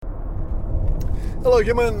Hello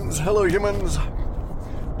humans,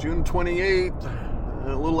 June 28th,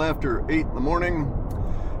 a little after 8 in the morning,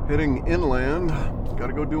 heading inland,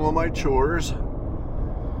 gotta go do all my chores,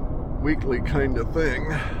 weekly kind of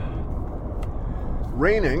thing.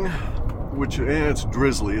 Raining, which, it's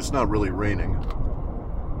drizzly, it's not really raining.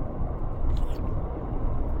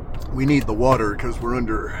 We need the water because we're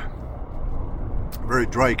under very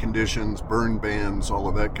dry conditions, burn bans, all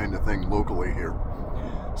of that kind of thing locally here.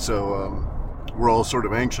 So we're all sort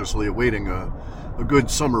of anxiously awaiting a good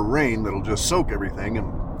summer rain that'll just soak everything and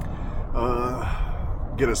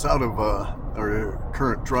get us out of our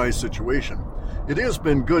current dry situation. It has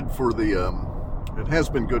been good for the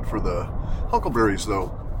huckleberries,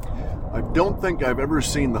 though. I don't think I've ever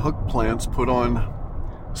seen the huck plants put on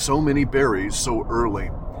so many berries so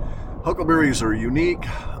early. Huckleberries are unique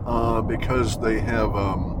because they have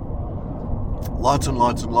lots and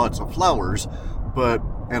lots and lots of flowers,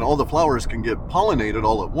 and all the flowers can get pollinated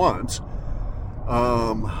all at once.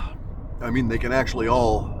 They can actually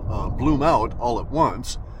all bloom out all at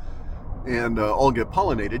once and all get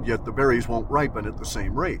pollinated, yet the berries won't ripen at the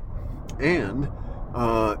same rate. And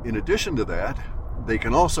in addition to that, they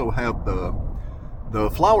can also have the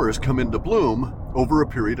flowers come into bloom over a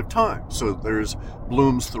period of time. So there's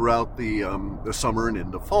blooms throughout the summer and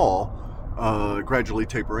into fall, gradually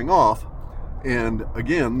tapering off. And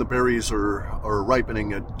again, the berries are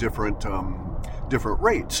ripening at different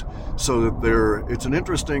rates. So that it's an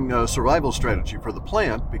interesting survival strategy for the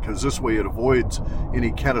plant, because this way it avoids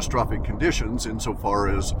any catastrophic conditions insofar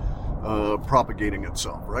as propagating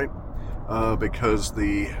itself, right? Because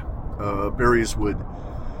the berries would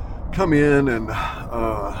come in and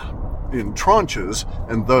in tranches,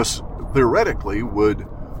 and thus theoretically would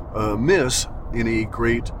miss any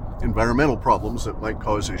great environmental problems that might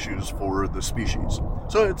cause issues for the species.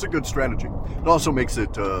 So it's a good strategy. It also makes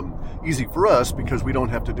it easy for us because we don't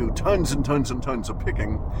have to do tons and tons and tons of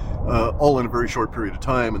picking all in a very short period of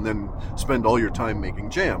time and then spend all your time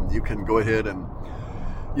making jam. You can go ahead and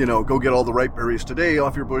go get all the ripe berries today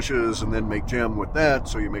off your bushes and then make jam with that,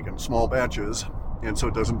 so you're making small batches, and so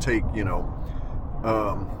it doesn't take 2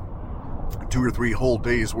 or 3 whole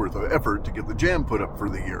days worth of effort to get the jam put up for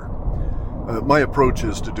the year. My approach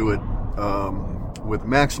is to do it with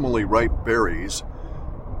maximally ripe berries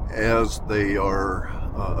as they are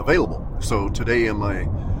available. So today in my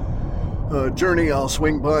journey, I'll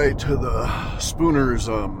swing by to the Spooner's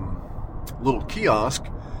little kiosk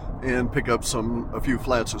and pick up a few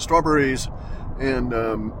flats of strawberries and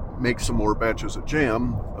make some more batches of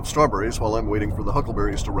jam of strawberries while I'm waiting for the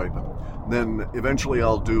huckleberries to ripen. Then eventually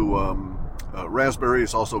I'll do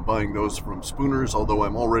raspberries, also buying those from Spooner's, although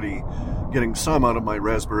I'm already getting some out of my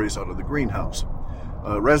raspberries out of the greenhouse.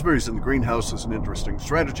 Raspberries in the greenhouse is an interesting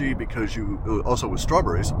strategy because also with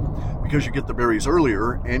strawberries, because you get the berries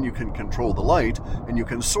earlier and you can control the light, and you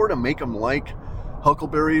can sort of make them like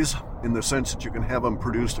huckleberries in the sense that you can have them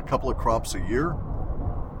produced a couple of crops a year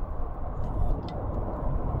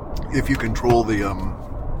if you control the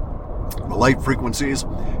light frequencies.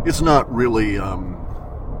 It's not really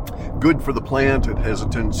good for the plant. It has a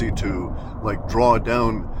tendency to draw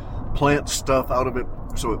down plant stuff out of it,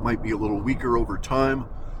 so it might be a little weaker over time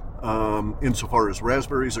insofar as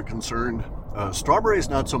raspberries are concerned. Strawberries,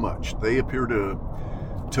 not so much. They appear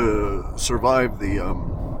to survive the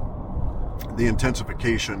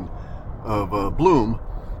intensification of bloom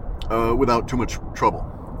without too much trouble.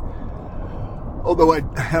 Although I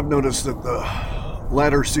have noticed that the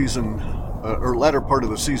latter part of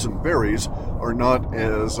the season berries are not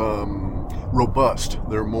as robust.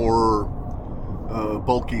 They're more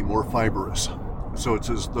bulky, more fibrous. So it's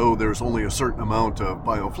as though there's only a certain amount of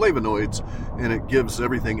bioflavonoids, and it gives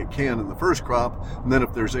everything it can in the first crop, and then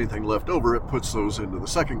if there's anything left over, it puts those into the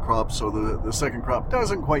second crop, so the second crop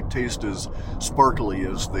doesn't quite taste as sparkly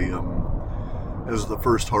as the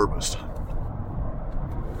first harvest.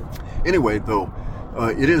 Anyway, though,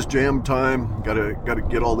 it is jam time. Gotta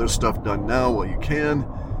get all this stuff done now while you can,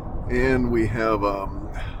 and we have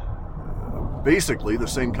basically the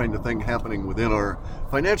same kind of thing happening within our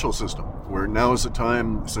financial system, where now is the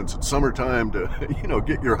time, since it's summertime, to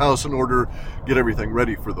get your house in order, get everything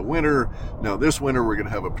ready for the winter. Now this winter we're going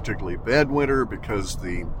to have a particularly bad winter because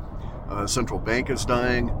the central bank is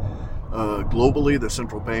dying. Globally, the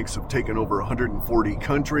central banks have taken over 140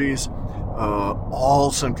 countries.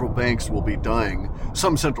 All central banks will be dying.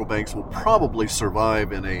 Some central banks will probably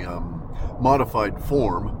survive in a modified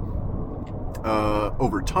form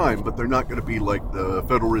over time, but they're not going to be like the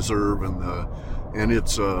Federal Reserve and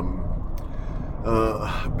its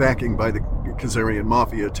backing by the Khazarian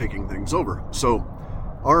mafia taking things over. So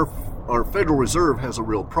our Federal Reserve has a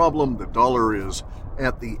real problem. The dollar is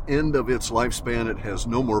at the end of its lifespan. It has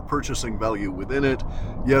no more purchasing value within it.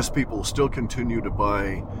 Yes, people still continue to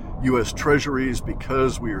buy U.S. Treasuries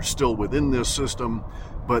because we are still within this system,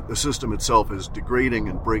 but the system itself is degrading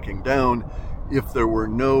and breaking down. If there were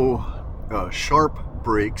no sharp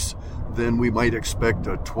breaks, then we might expect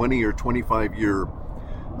a 20 or 25 year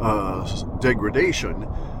degradation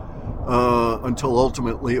until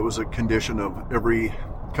ultimately it was a condition of every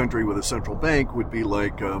country with a central bank would be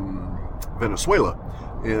like Venezuela,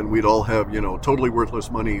 and we'd all have, totally worthless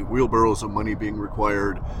money, wheelbarrows of money being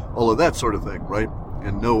required, all of that sort of thing, right?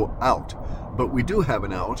 And no out. But we do have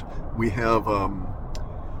an out. We have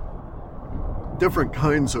different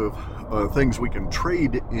kinds of things we can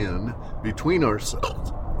trade in between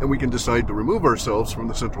ourselves, and we can decide to remove ourselves from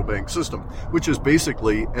the central bank system, which is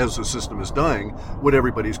basically, as the system is dying, what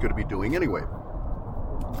everybody's going to be doing anyway.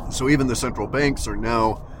 So even the central banks are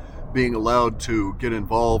now being allowed to get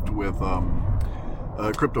involved with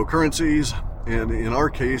cryptocurrencies, and in our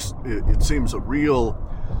case, it seems a real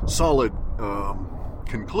solid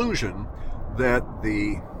conclusion that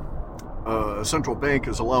the central bank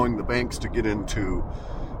is allowing the banks to get into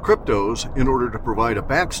cryptos in order to provide a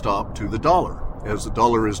backstop to the dollar. As the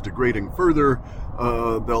dollar is degrading further,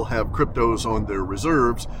 they'll have cryptos on their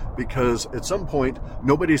reserves, because at some point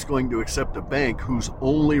nobody's going to accept a bank whose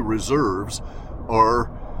only reserves are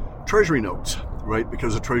treasury notes, right?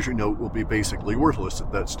 Because a treasury note will be basically worthless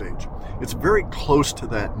at that stage. It's very close to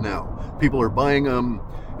that now. People are buying them.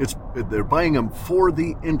 They're buying them for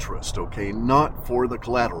the interest, okay? Not for the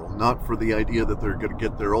collateral, not for the idea that they're going to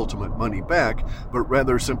get their ultimate money back, but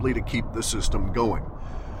rather simply to keep the system going.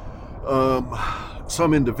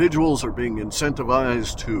 Some individuals are being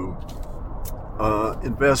incentivized to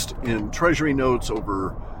invest in treasury notes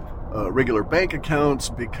over regular bank accounts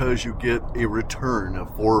because you get a return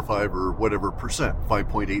of 4 or 5 or whatever percent,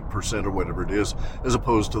 5.8% or whatever it is, as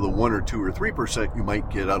opposed to the 1 or 2 or 3% you might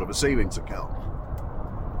get out of a savings account.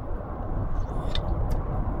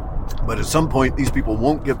 But at some point, these people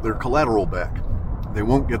won't get their collateral back. They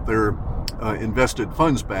won't get their invested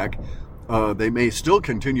funds back. They may still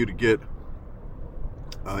continue to get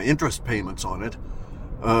interest payments on it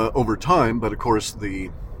over time, but of course the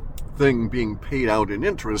thing being paid out in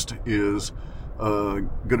interest is going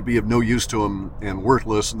to be of no use to them and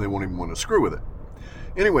worthless, and they won't even want to screw with it.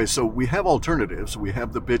 Anyway, so we have alternatives. We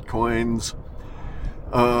have the Bitcoins,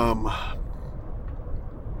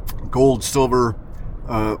 gold, silver.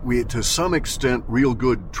 We, to some extent, real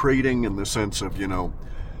good trading in the sense of,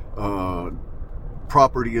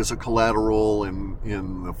 property as a collateral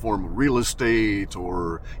in the form of real estate,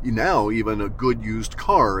 or now even a good used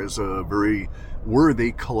car is a very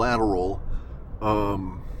worthy collateral, a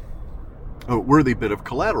worthy bit of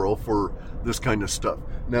collateral for this kind of stuff.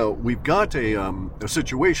 Now, we've got a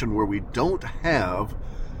situation where we don't have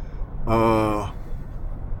a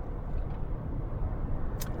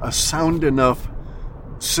sound enough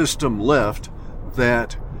system left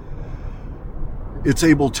that it's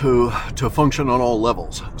able to function on all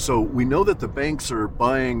levels. So we know that the banks are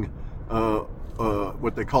buying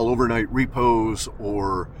what they call overnight repos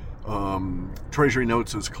or treasury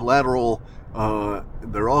notes as collateral.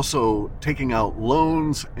 They're also taking out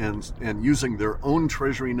loans and using their own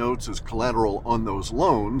treasury notes as collateral on those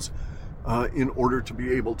loans in order to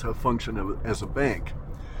be able to function as a bank.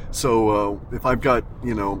 So if I've got,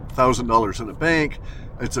 $1,000 in a bank,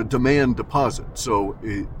 it's a demand deposit. So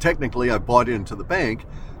technically I bought into the bank,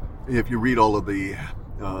 if you read all of the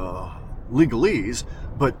legalese,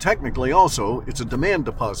 but technically also it's a demand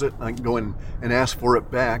deposit. I can go in and ask for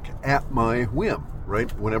it back at my whim,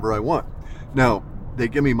 right? Whenever I want. Now, they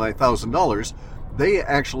give me my $1,000.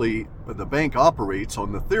 The bank operates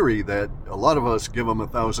on the theory that a lot of us give them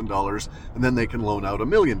 $1,000 and then they can loan out $1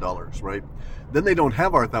 million, right? Then they don't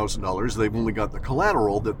have our $1,000. They've only got the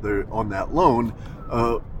collateral that they're on that loan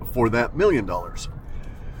for that $1 million.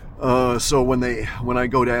 So when I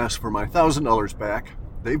go to ask for my $1,000 back,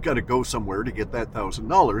 they've got to go somewhere to get that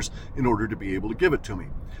 $1,000 in order to be able to give it to me.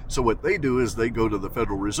 So what they do is they go to the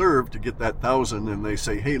Federal Reserve to get that $1,000, and they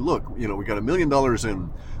say, hey, look, we got $1 million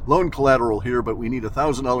in loan collateral here, but we need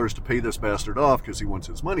 $1,000 to pay this bastard off because he wants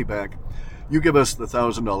his money back. You give us the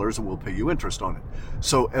 $1,000 and we'll pay you interest on it.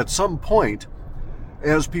 So at some point,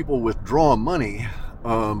 as people withdraw money,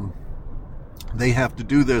 they have to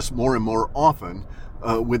do this more and more often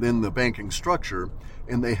within the banking structure,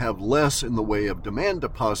 and they have less in the way of demand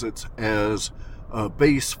deposits as a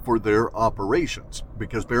base for their operations.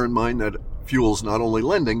 Because bear in mind that fuels not only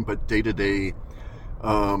lending, but day-to-day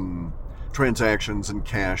transactions and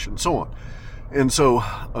cash and so on. And so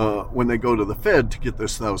when they go to the Fed to get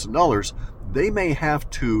this $1,000, they may have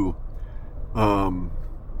to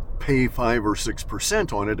pay 5 or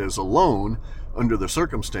 6% on it as a loan under the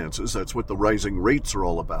circumstances. That's what the rising rates are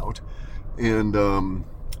all about. And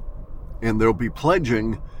they'll be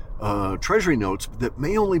pledging Treasury notes that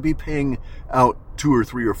may only be paying out 2 or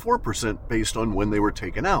 3 or 4% based on when they were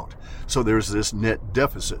taken out. So there's this net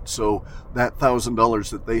deficit. So that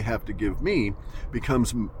 $1,000 that they have to give me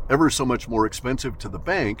becomes ever so much more expensive to the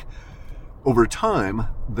bank over time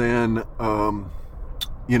than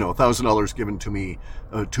 $1,000 given to me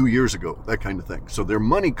 2 years ago, that kind of thing. So their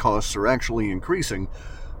money costs are actually increasing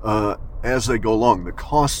as they go along. The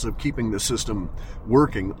costs of keeping the system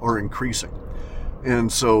working are increasing.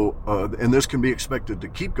 And so, and this can be expected to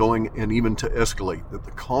keep going and even to escalate, that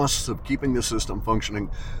the costs of keeping the system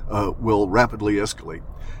functioning will rapidly escalate.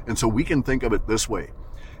 And so we can think of it this way.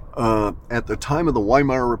 At the time of the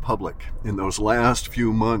Weimar Republic, in those last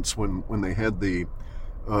few months when they had the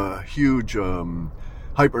huge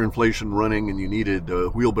hyperinflation running and you needed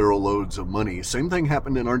wheelbarrow loads of money, same thing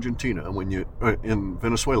happened in Argentina, in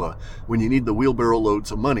Venezuela, when you need the wheelbarrow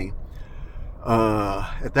loads of money.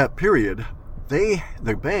 At that period, the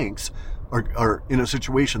banks are in a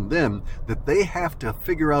situation then that they have to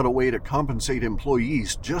figure out a way to compensate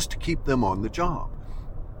employees just to keep them on the job.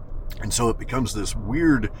 And so it becomes this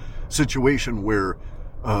weird situation where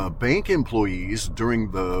bank employees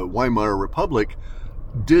during the Weimar Republic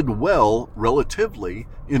did well relatively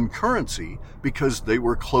in currency because they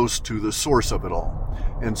were close to the source of it all.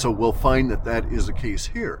 And so we'll find that that is the case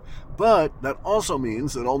here. But that also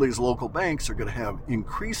means that all these local banks are going to have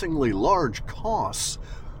increasingly large costs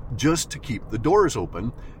just to keep the doors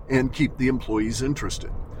open and keep the employees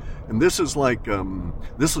interested. And this is like,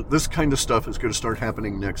 this kind of stuff is going to start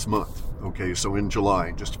happening next month. Okay, so in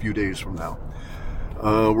July, just a few days from now.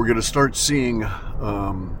 We're going to start seeing,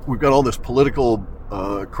 we've got all this political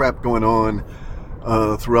crap going on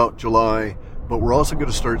throughout July, but we're also going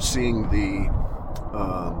to start seeing the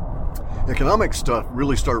economic stuff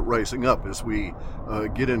really start rising up as we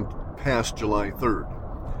get in past July 3rd.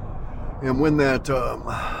 And when that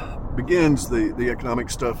begins, the economic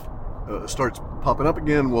stuff starts popping up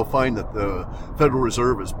again, we'll find that the Federal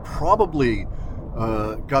Reserve has probably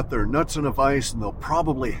got their nuts in a vice, and they'll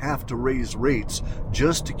probably have to raise rates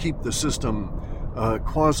just to keep the system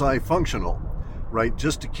quasi-functional, right?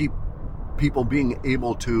 Just to keep people being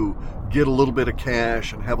able to get a little bit of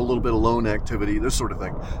cash and have a little bit of loan activity, this sort of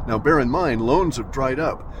thing. Now, bear in mind, loans have dried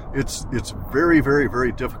up. It's very, very,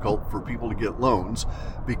 very difficult for people to get loans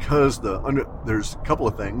because there's a couple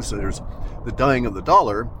of things. There's the dying of the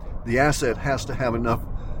dollar. The asset has to have enough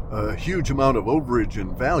huge amount of overage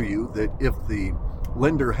in value that if the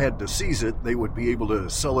lender had to seize it, they would be able to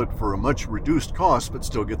sell it for a much reduced cost but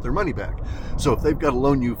still get their money back. So if they've got to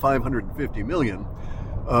loan you $550 million,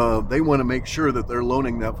 they want to make sure that they're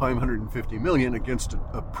loaning that $550 million against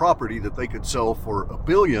a property that they could sell for $1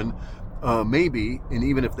 billion, maybe, and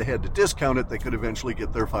even if they had to discount it, they could eventually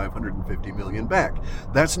get their $550 million back.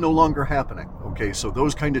 That's no longer happening. Okay, so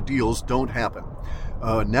those kind of deals don't happen.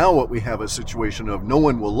 Now what we have is a situation of no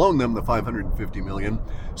one will loan them the $550 million,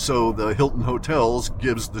 so the Hilton Hotels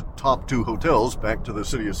gives the top 2 hotels back to the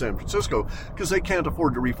city of San Francisco because they can't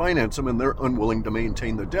afford to refinance them and they're unwilling to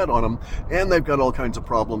maintain the debt on them, and they've got all kinds of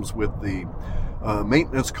problems with the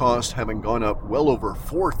maintenance costs having gone up well over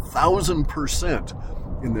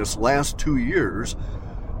 4,000% in this last 2 years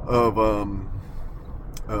of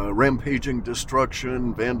rampaging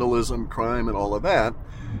destruction, vandalism, crime, and all of that.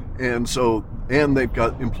 And so, and they've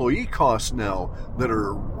got employee costs now that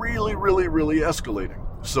are really, really, really escalating.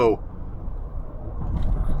 So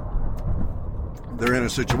they're in a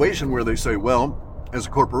situation where they say, well, as a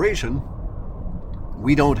corporation,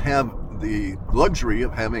 we don't have the luxury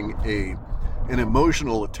of having an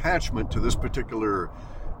emotional attachment to this particular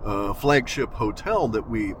flagship hotel that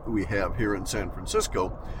we have here in San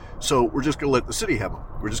Francisco. So we're just going to let the city have them.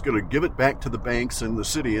 We're just going to give it back to the banks and the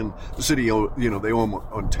city they owe them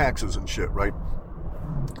on taxes and shit, right?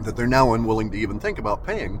 That they're now unwilling to even think about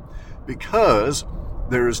paying because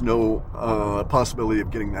there is no possibility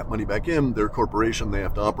of getting that money back in. They're a corporation. They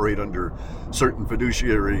have to operate under certain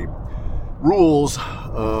fiduciary rules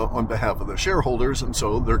on behalf of the shareholders, and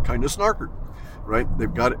so they're kind of snarkered. Right?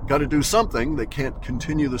 They've got to do something. They can't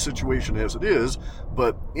continue the situation as it is,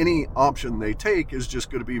 but any option they take is just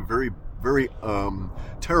going to be very, very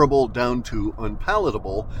terrible down to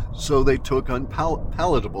unpalatable. So they took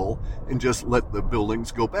unpalatable and just let the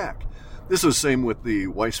buildings go back. This is the same with the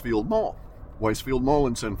Weisfield Mall. Weisfield Mall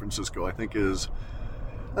in San Francisco, I think, is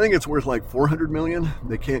I think it's worth like $400 million.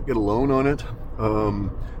 They can't get a loan on it.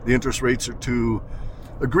 The interest rates are too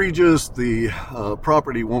egregious. The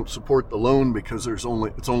property won't support the loan because it's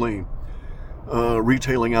only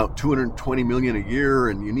retailing out $220 million a year,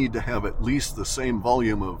 and you need to have at least the same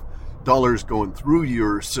volume of dollars going through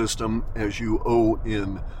your system as you owe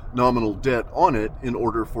in nominal debt on it in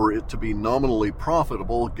order for it to be nominally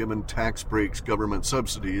profitable, given tax breaks, government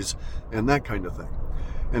subsidies, and that kind of thing.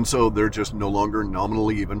 And so they're just no longer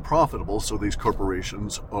nominally even profitable. So these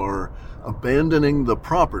corporations are abandoning the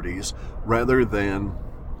properties rather than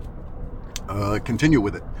continue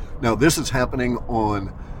with it. Now, this is happening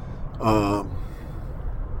on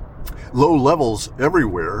low levels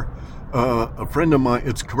everywhere. A friend of mine,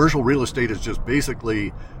 it's commercial real estate is just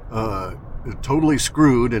basically totally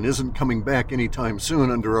screwed and isn't coming back anytime soon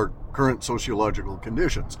under our current sociological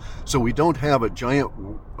conditions. So we don't have a giant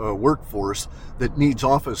workforce that needs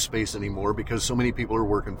office space anymore because so many people are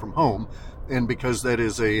working from home, and because that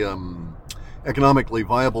is a economically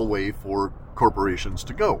viable way for corporations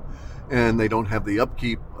to go. And they don't have the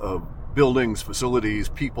upkeep of buildings, facilities,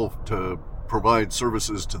 people to provide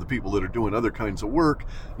services to the people that are doing other kinds of work,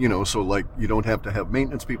 so like you don't have to have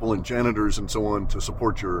maintenance people and janitors and so on to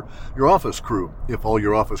support your office crew. If all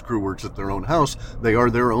your office crew works at their own house, they are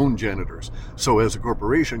their own janitors. So as a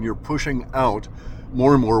corporation, you're pushing out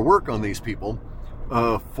more and more work on these people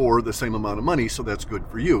for the same amount of money, so that's good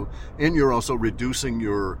for you. And you're also reducing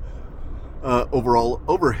your overall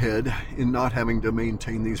overhead in not having to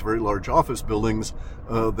maintain these very large office buildings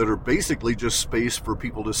that are basically just space for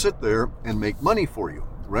people to sit there and make money for you,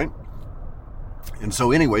 right? And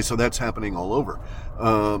so anyway, so that's happening all over.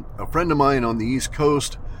 A friend of mine on the East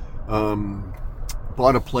Coast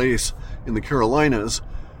bought a place in the Carolinas,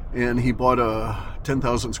 and he bought a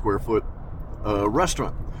 10,000 square foot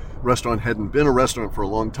restaurant. Restaurant hadn't been a restaurant for a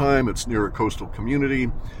long time. It's near a coastal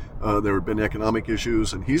community. There have been economic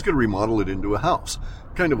issues, and he's going to remodel it into a house.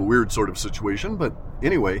 Kind of a weird sort of situation, but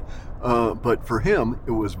anyway, but for him,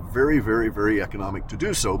 it was very, very, very economic to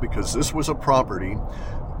do so because this was a property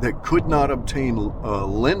that could not obtain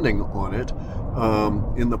lending on it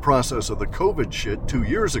in the process of the COVID shit 2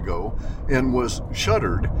 years ago and was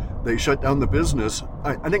shuttered. They shut down the business.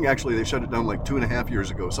 I think actually they shut it down like 2.5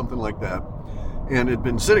 years ago, something like that. And it had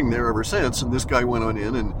been sitting there ever since, and this guy went on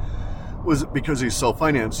in and was, because he's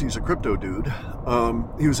self-financed, he's a crypto dude,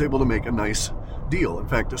 he was able to make a nice deal. In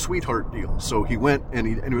fact, a sweetheart deal. So he went, and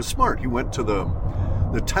he was smart. He went to the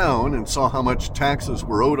town and saw how much taxes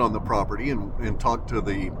were owed on the property and talked to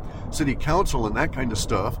the city council and that kind of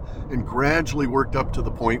stuff, and gradually worked up to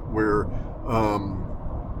the point where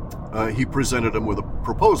he presented him with a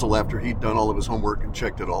proposal after he'd done all of his homework and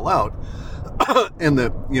checked it all out. And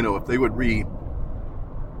that, if they would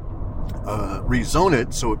rezone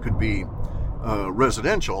it so it could be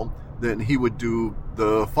residential, then he would do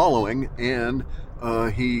the following. And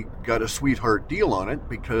he got a sweetheart deal on it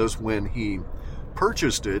because when he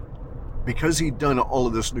purchased it, because he'd done all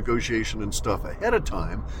of this negotiation and stuff ahead of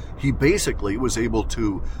time, he basically was able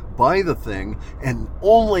to buy the thing and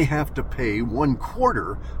only have to pay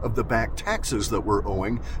 1/4 of the back taxes that we're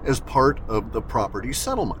owing as part of the property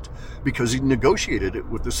settlement, because he negotiated it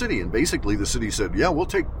with the city. And basically the city said, yeah, we'll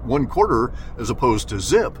take 1/4 as opposed to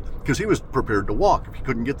zip, because he was prepared to walk. If he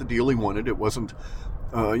couldn't get the deal he wanted, it wasn't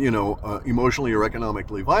emotionally or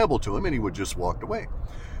economically viable to him, and he would just walk away.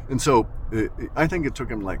 And so I think it took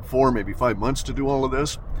him like 4, maybe 5 months to do all of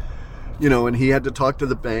this, and he had to talk to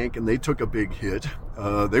the bank, and they took a big hit.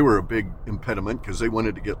 They were a big impediment because they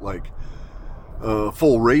wanted to get like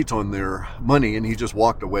full rate on their money, and he just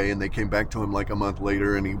walked away, and they came back to him like a month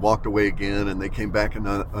later, and he walked away again, and they came back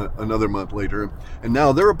another month later. And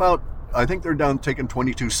now I think they're down taking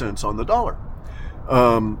 22 cents on the dollar.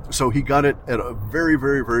 So he got it at a very,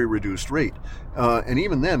 very, very reduced rate. And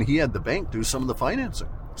even then, he had the bank do some of the financing.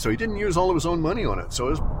 So he didn't use all of his own money on it. So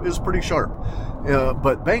it was pretty sharp.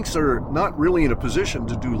 But banks are not really in a position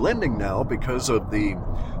to do lending now because of the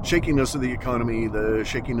shakiness of the economy, the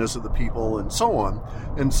shakiness of the people, and so on.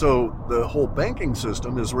 And so the whole banking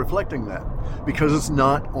system is reflecting that, because it's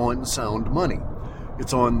not on sound money.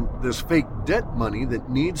 It's on this fake debt money that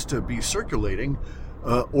needs to be circulating,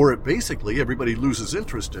 or it basically everybody loses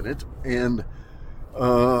interest in it and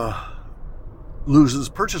loses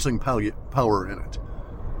purchasing power in it.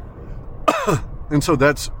 And so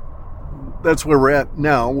that's where we're at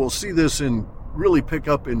now. We'll see this really pick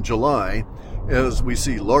up in July as we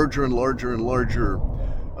see larger and larger and larger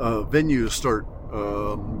venues start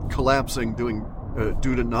collapsing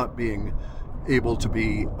due to not being able to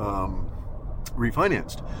be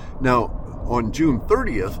refinanced. Now, on June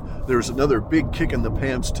 30th, there's another big kick in the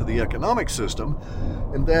pants to the economic system,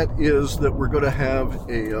 and that is that we're going to have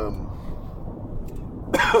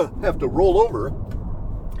have to roll over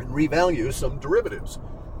and revalue some derivatives.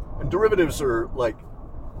 And derivatives are like,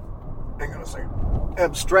 hang on a second,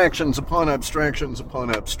 abstractions upon abstractions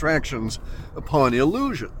upon abstractions upon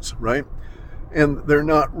illusions, right? And they're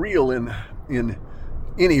not real in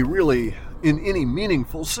any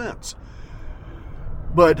meaningful sense.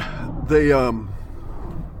 But they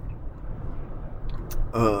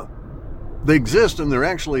exist, and they're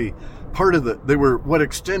actually part of they were what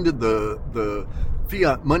extended the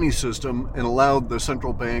fiat money system and allowed the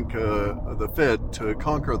central bank, the Fed, to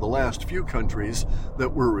conquer the last few countries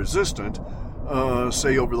that were resistant.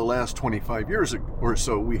 Say over the last 25 years or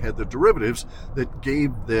so, we had the derivatives that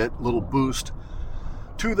gave that little boost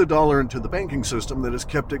to the dollar and to the banking system that has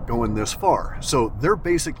kept it going this far. So they're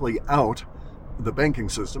basically out, the banking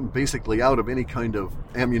system, basically out of any kind of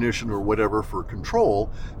ammunition or whatever for control.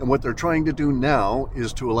 And what they're trying to do now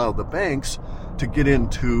is to allow the banks to get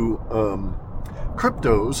into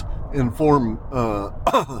cryptos and form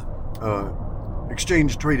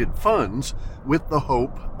exchange-traded funds with the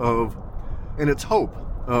hope of,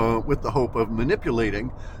 with the hope of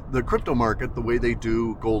manipulating the crypto market the way they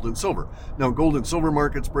do gold and silver. Now, gold and silver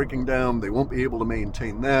market's breaking down. They won't be able to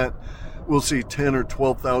maintain that. We'll see $10,000 or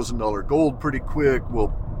 $12,000 gold pretty quick. We'll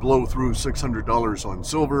blow through $600 on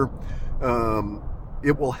silver.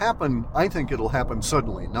 It will happen. I think it'll happen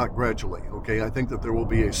suddenly, not gradually. Okay, I think that there will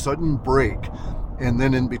be a sudden break, and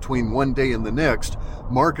then in between one day and the next,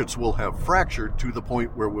 markets will have fractured to the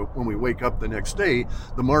point where when we wake up the next day,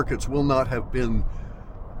 the markets will not have been,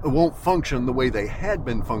 won't function the way they had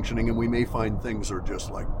been functioning, and we may find things are just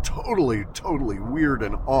like totally weird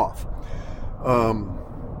and off.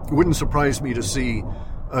 It wouldn't surprise me to see,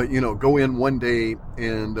 go in one day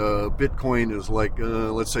and Bitcoin is like,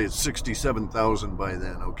 let's say it's 67,000 by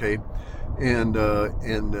then, okay? And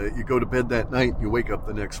you go to bed that night, you wake up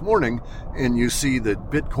the next morning, and you see that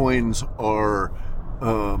Bitcoins are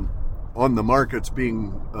on the markets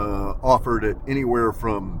being offered at anywhere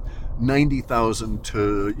from 90,000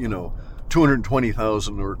 to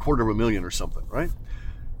 220,000 or $250,000 or something, right?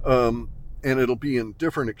 And it'll be in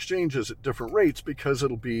different exchanges at different rates because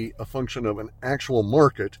it'll be a function of an actual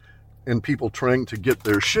market and people trying to get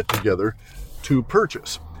their shit together to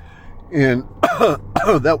purchase. And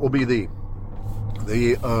that will be the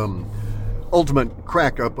ultimate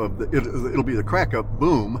crack up of it'll be the crack up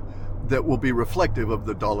boom that will be reflective of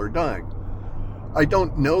the dollar dying. I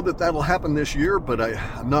don't know that that'll happen this year, but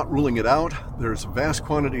I'm not ruling it out. There's vast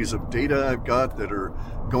quantities of data I've got that are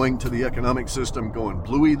going to the economic system going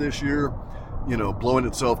bluey this year, blowing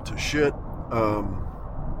itself to shit.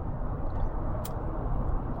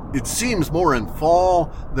 It seems more in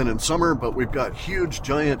fall than in summer, but we've got huge,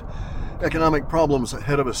 giant economic problems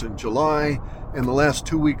ahead of us in July, and the last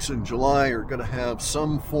 2 weeks in July are going to have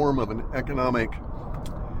some form of an economic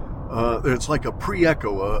it's like a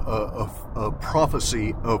pre-echo, a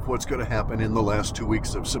prophecy of what's going to happen in the last 2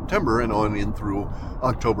 weeks of September and on in through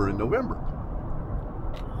October and November.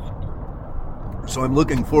 So I'm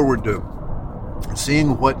looking forward to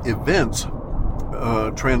seeing what events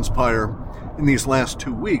transpire in these last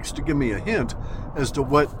 2 weeks to give me a hint as to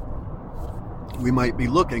what we might be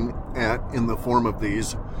looking at in the form of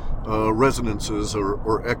these resonances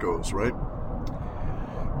or echoes, right?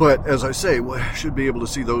 But as I say, we should be able to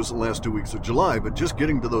see those in the last 2 weeks of July, but just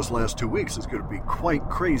getting to those last 2 weeks is going to be quite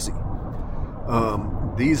crazy.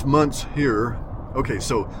 These months here, okay,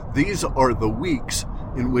 so these are the weeks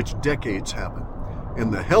in which decades happen.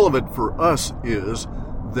 And the hell of it for us is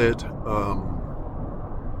that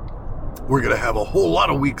we're going to have a whole lot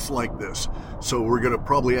of weeks like this. So we're going to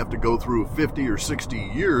probably have to go through 50 or 60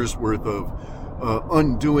 years worth of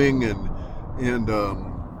undoing and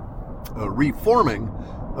reforming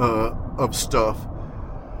of stuff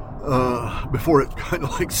before it kind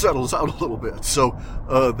of like settles out a little bit. So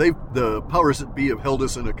the powers that be have held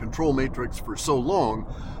us in a control matrix for so long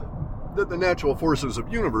that the natural forces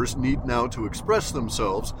of universe need now to express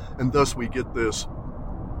themselves, and thus we get this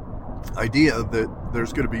idea that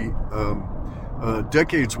there's going to be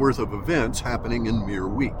decades worth of events happening in mere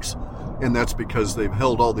weeks. And that's because they've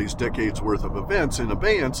held all these decades worth of events in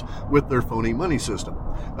abeyance with their phony money system.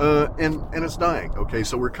 And it's dying. Okay,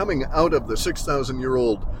 so we're coming out of the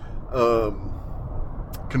 6,000-year-old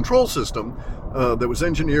control system that was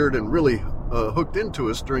engineered and really hooked into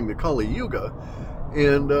us during the Kali Yuga.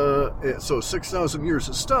 And so 6,000 years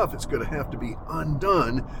of stuff, it's going to have to be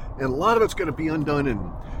undone. And a lot of it's going to be undone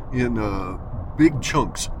in big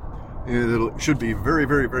chunks. It should be very,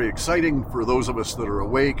 very, very exciting for those of us that are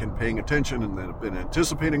awake and paying attention and that have been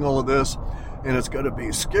anticipating all of this. And it's going to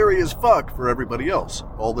be scary as fuck for everybody else.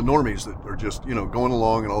 All the normies that are just, going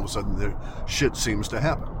along, and all of a sudden the shit seems to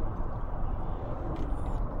happen.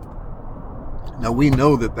 Now, we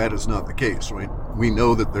know that that is not the case, right? We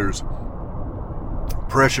know that there's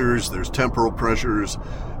pressures, there's temporal pressures,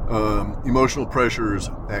 emotional pressures,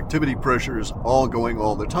 activity pressures, all going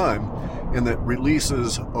all the time, and that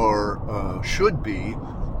releases are should be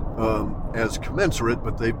as commensurate,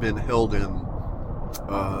 but they've been held in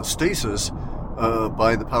stasis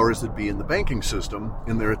by the powers that be in the banking system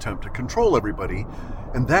in their attempt to control everybody,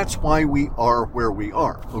 and that's why we are where we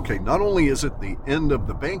are. Okay, not only is it the end of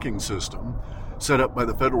the banking system set up by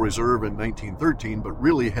the Federal Reserve in 1913, but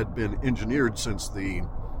really had been engineered since the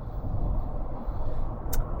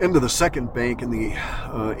end of the second bank in the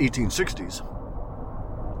 1860s.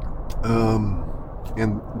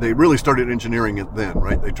 And they really started engineering it then,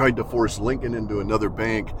 right? They tried to force Lincoln into another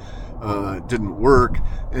bank. It didn't work,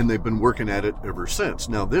 and they've been working at it ever since.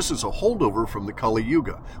 Now, this is a holdover from the Kali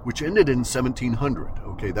Yuga, which ended in 1700.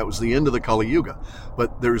 Okay, that was the end of the Kali Yuga.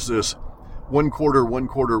 But there's this one quarter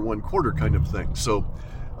kind of thing. So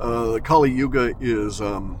the Kali Yuga is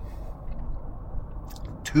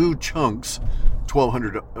two chunks,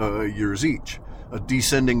 1,200 years each, a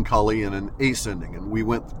descending Kali and an ascending. And we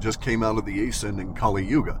just came out of the ascending Kali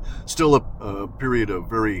Yuga. Still a period of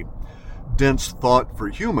very dense thought for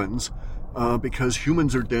humans, because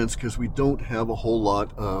humans are dense because we don't have a whole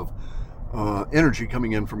lot of energy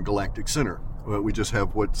coming in from galactic center. We just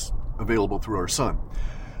have what's available through our sun.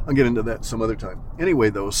 I'll get into that some other time. Anyway,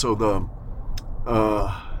 though, so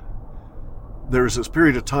there's this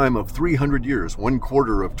period of time of 300 years, one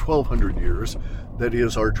quarter of 1,200 years, that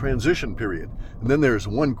is our transition period. And then there's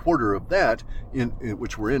one quarter of that, in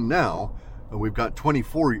which we're in now. We've got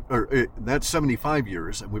 24, that's 75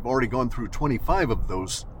 years, and we've already gone through 25 of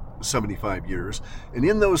those 75 years. And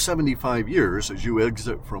in those 75 years, as you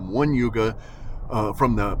exit from one yuga,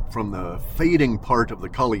 from the fading part of the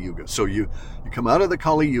Kali Yuga. So you come out of the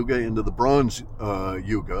Kali Yuga into the Bronze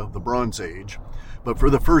Yuga, the Bronze Age. But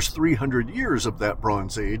for the first 300 years of that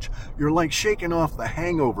Bronze Age, you're like shaking off the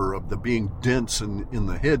hangover of the being dense and in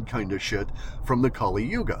the head kind of shit from the Kali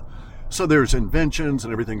Yuga. So there's inventions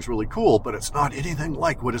and everything's really cool, but it's not anything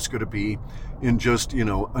like what it's going to be in just,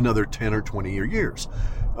 another 10 or 20 years.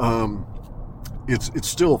 It's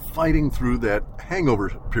still fighting through that hangover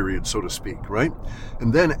period, so to speak, right?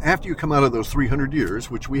 And then after you come out of those 300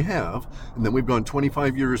 years, which we have, and then we've gone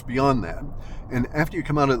 25 years beyond that, and after you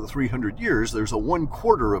come out of the 300 years, there's a one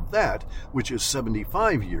quarter of that, which is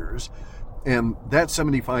 75 years, and that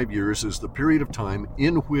 75 years is the period of time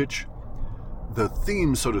in which the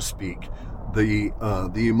theme, so to speak, the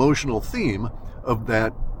emotional theme of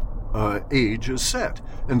that age is set.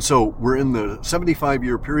 And so we're in the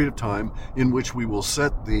 75-year period of time in which we will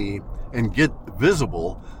set and get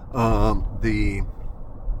visible the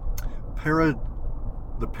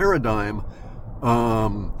paradigm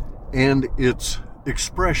and its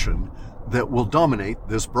expression that will dominate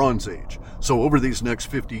this Bronze Age. So over these next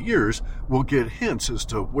 50 years, we'll get hints as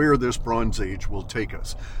to where this Bronze Age will take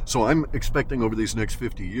us. So I'm expecting over these next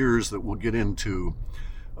 50 years that we'll get into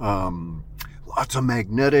lots of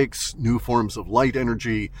magnetics, new forms of light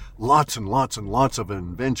energy, lots and lots and lots of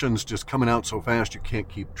inventions just coming out so fast you can't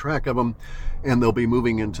keep track of them. And they'll be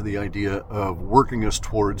moving into the idea of working us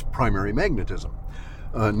towards primary magnetism.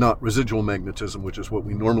 Not residual magnetism, which is what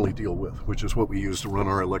we normally deal with, which is what we use to run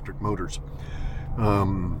our electric motors.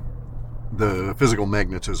 The physical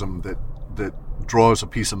magnetism that draws a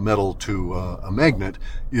piece of metal to a magnet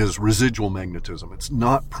is residual magnetism. It's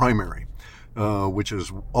not primary, which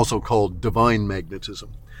is also called divine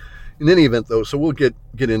magnetism. In any event, though, so we'll get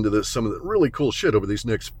into some of the really cool shit over these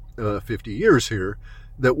next 50 years here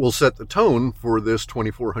that will set the tone for this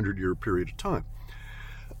 2,400-year period of time.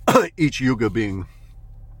 Each yuga being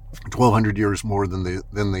 1,200 years more than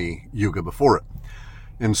the yuga before it.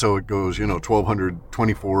 And so it goes, 1,200,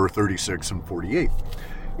 24, 36, and 48.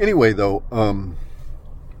 Anyway, though,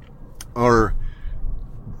 our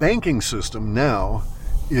banking system now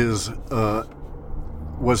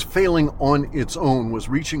was failing on its own, was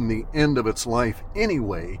reaching the end of its life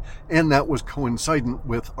anyway, and that was coincident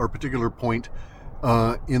with our particular point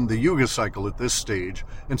in the Yuga cycle at this stage.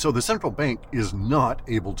 And so the central bank is not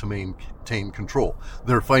able to maintain control.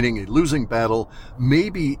 They're fighting a losing battle.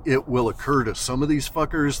 Maybe it will occur to some of these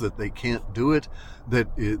fuckers that they can't do it,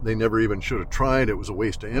 that they never even should have tried. It was a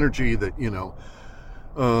waste of energy, that,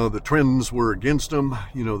 the trends were against them.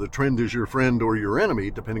 The trend is your friend or your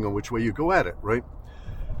enemy, depending on which way you go at it, right?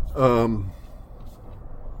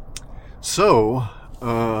 So,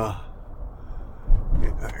 I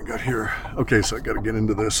got here. Okay, so I got to get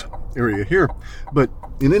into this area here. But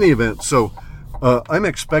in any event, so I'm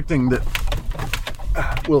expecting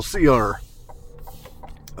that we'll see our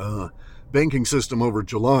banking system over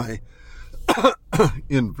July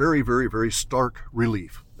in very, very, very stark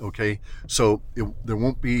relief. Okay, so there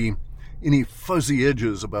won't be any fuzzy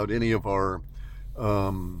edges about any of our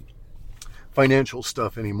financial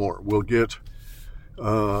stuff anymore. We'll get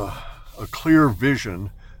a clear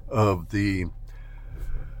vision of the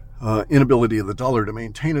inability of the dollar to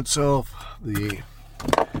maintain itself, the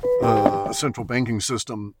central banking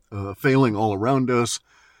system failing all around us.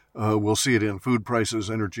 We'll see it in food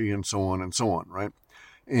prices, energy, and so on, right?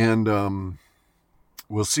 And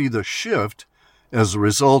we'll see the shift as a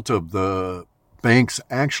result of the banks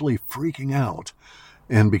actually freaking out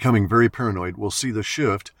and becoming very paranoid. We'll see the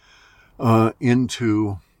shift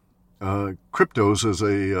into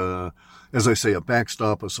cryptos as I say, a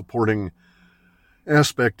backstop, a supporting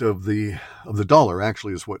aspect of the dollar.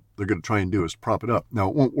 Actually, is what they're going to try and do, is prop it up. Now,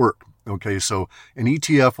 it won't work. Okay, so an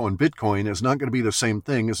ETF on Bitcoin is not going to be the same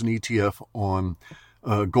thing as an ETF on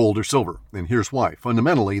gold or silver. And here's why.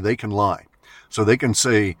 Fundamentally, they can lie. So they can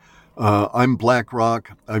say, I'm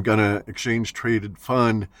BlackRock, I've got an exchange-traded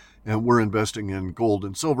fund, and we're investing in gold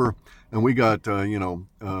and silver, and we got,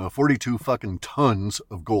 42 fucking tons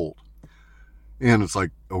of gold. And it's like,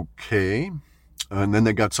 okay. And then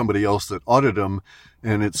they got somebody else that audited them,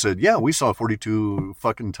 and it said, yeah, we saw 42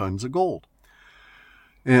 fucking tons of gold.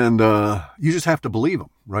 And you just have to believe them,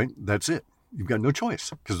 right? That's it. You've got no choice,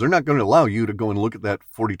 because they're not going to allow you to go and look at that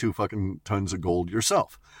 42 fucking tons of gold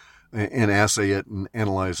yourself and assay it and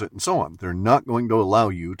analyze it and so on. They're not going to allow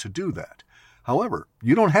you to do that. However,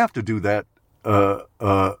 you don't have to do that,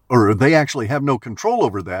 or they actually have no control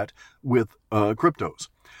over that with cryptos.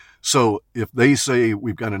 So if they say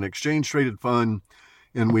we've got an exchange-traded fund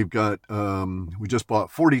and we've got, we just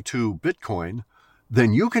bought 42 Bitcoin,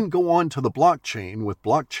 then you can go on to the blockchain with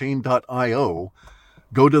blockchain.io,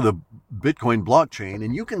 go to the Bitcoin blockchain,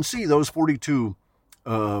 and you can see those 42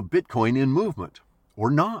 Bitcoin in movement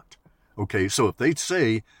or not. Okay, so if they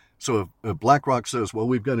say, so if BlackRock says, well,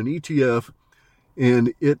 we've got an ETF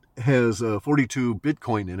and it has 42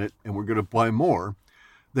 Bitcoin in it and we're going to buy more,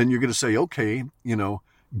 then you're going to say, okay,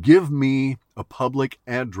 give me a public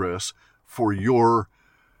address for your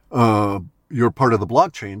part of the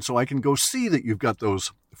blockchain so I can go see that you've got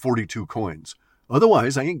those 42 coins.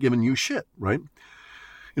 Otherwise, I ain't giving you shit, right?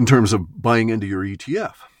 In terms of buying into your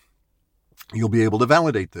ETF. You'll be able to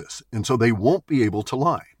validate this. And so they won't be able to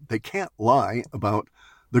lie. They can't lie about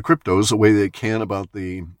the cryptos the way they can about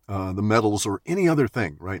the metals or any other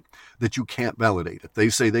thing, right? That you can't validate. If they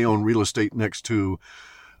say they own real estate next to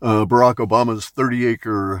Barack Obama's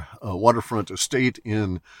 30-acre waterfront estate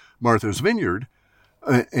in Martha's Vineyard,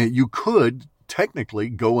 you could technically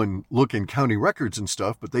go and look in county records and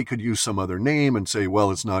stuff, but they could use some other name and say, well,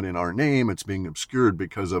 it's not in our name, it's being obscured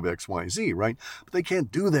because of XYZ, right? But they can't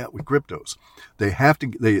do that with cryptos.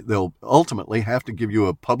 They'll ultimately have to give you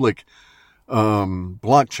a public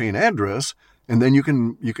blockchain address, and then you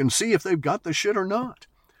can see if they've got the shit or not.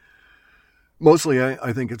 Mostly,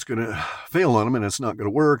 I think it's going to fail on them, and it's not going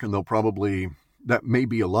to work, and they'll probably, that may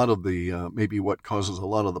be a lot of the, maybe what causes a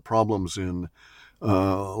lot of the problems in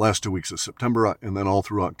last 2 weeks of September, and then all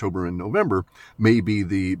through October and November, may be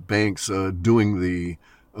the banks doing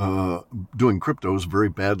cryptos very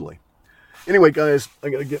badly. Anyway, guys, I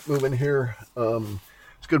got to get moving here. It's going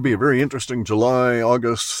to be a very interesting July,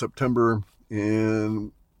 August, September,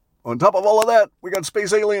 and on top of all of that, we got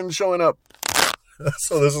space aliens showing up.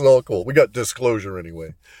 So this is all cool. We got disclosure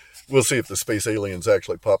anyway. We'll see if the space aliens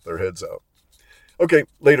actually pop their heads out. Okay,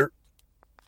 later.